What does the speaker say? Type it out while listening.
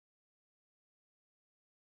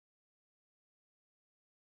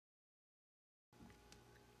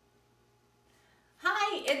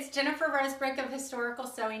it's Jennifer Rosebrook of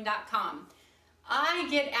historicalsewing.com. I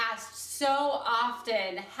get asked so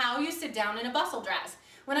often how you sit down in a bustle dress.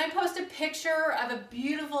 When I post a picture of a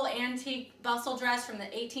beautiful antique bustle dress from the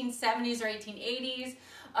 1870s or 1880s,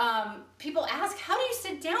 people ask, how do you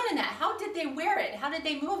sit down in that? How did they wear it? How did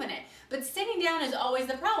they move in it? But sitting down is always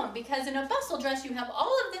the problem, because in a bustle dress you have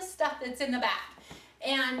all of this stuff that's in the back.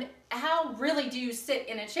 And how really do you sit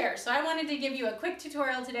in a chair? So I wanted to give you a quick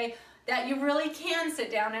tutorial today that you really can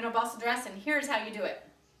sit down in a bustle dress, and here's how you do it.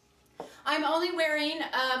 I'm only wearing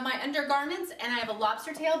my undergarments, and I have a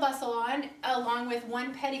lobster tail bustle on along with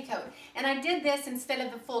one petticoat. And I did this instead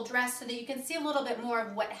of the full dress so that you can see a little bit more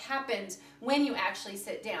of what happens when you actually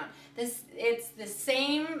sit down. It's the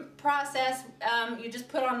same process, you just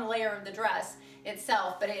put on the layer of the dress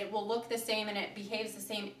itself, but it will look the same and it behaves the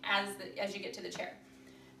same as you get to the chair.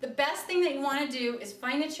 The best thing that you want to do is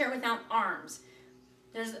find a chair without arms.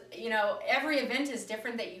 There's, every event is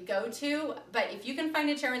different that you go to, but if you can find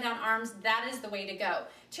a chair without arms, that is the way to go.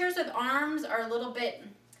 Chairs with arms are a little bit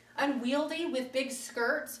unwieldy with big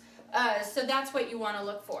skirts, so that's what you want to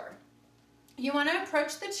look for. You want to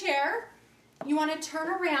approach the chair, you want to turn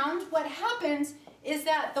around. What happens is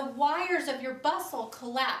that the wires of your bustle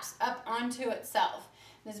collapse up onto itself.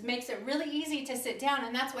 This makes it really easy to sit down,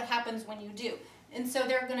 and that's what happens when you do. And so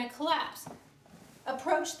they're going to collapse.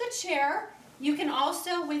 Approach the chair. You can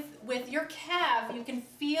also, with your calf, you can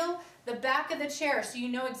feel the back of the chair so you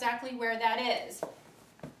know exactly where that is.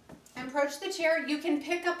 Approach the chair. You can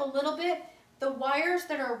pick up a little bit the wires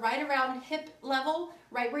that are right around hip level,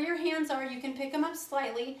 right where your hands are. You can pick them up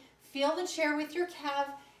slightly, feel the chair with your calf,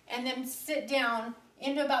 and then sit down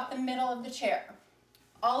into about the middle of the chair.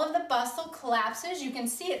 All of the bustle collapses. You can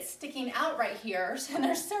see it sticking out right here, so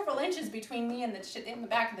there's several inches between me and the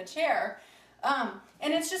back of the chair.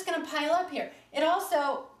 And it's just going to pile up here. It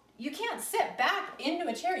also, you can't sit back into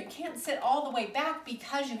a chair. You can't sit all the way back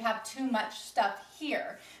because you have too much stuff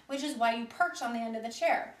here, which is why you perch on the end of the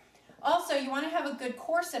chair. Also, you want to have a good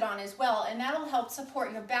corset on as well, and that'll help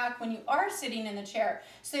support your back when you are sitting in the chair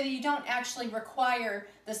so that you don't actually require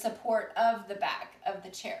the support of the back of the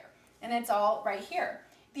chair. And it's all right here.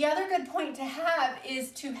 The other good point to have is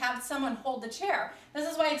to have someone hold the chair.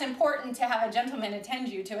 This is why it's important to have a gentleman attend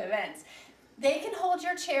you to events. They can hold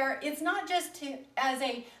your chair. It's not just as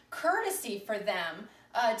a courtesy for them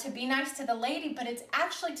to be nice to the lady, but it's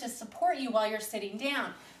actually to support you while you're sitting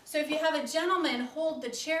down. So if you have a gentleman hold the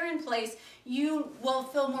chair in place, you will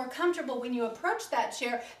feel more comfortable when you approach that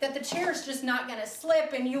chair, that the chair is just not going to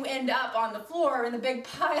slip and you end up on the floor in the big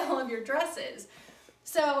pile of your dresses.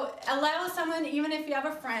 So allow someone, even if you have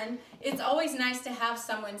a friend, it's always nice to have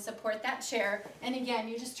someone support that chair. And again,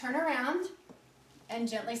 you just turn around and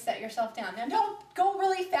gently set yourself down. Now don't go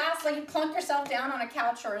really fast like you plunk yourself down on a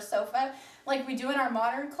couch or a sofa like we do in our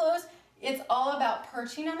modern clothes. It's all about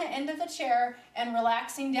perching on the end of the chair and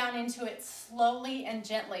relaxing down into it slowly and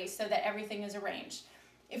gently so that everything is arranged.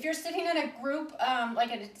 If you're sitting in a group,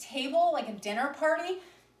 like at a table, like a dinner party,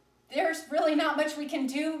 there's really not much we can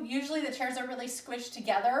do. Usually the chairs are really squished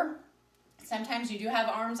together. Sometimes you do have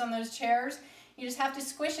arms on those chairs. You just have to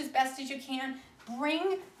squish as best as you can.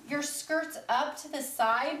 Bring your skirts up to the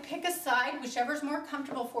side. Pick a side, whichever's more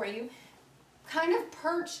comfortable for you. Kind of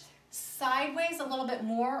perch sideways a little bit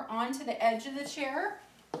more onto the edge of the chair,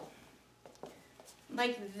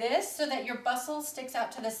 like this, so that your bustle sticks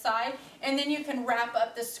out to the side, and then you can wrap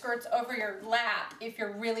up the skirts over your lap if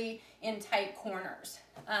you're really in tight corners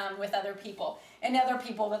with other people, and other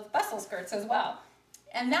people with bustle skirts as well.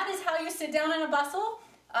 And that is how you sit down in a bustle.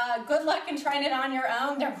 Good luck in trying it on your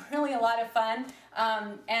own. They're really a lot of fun.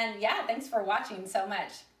 And yeah, thanks for watching so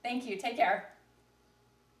much. Thank you. Take care.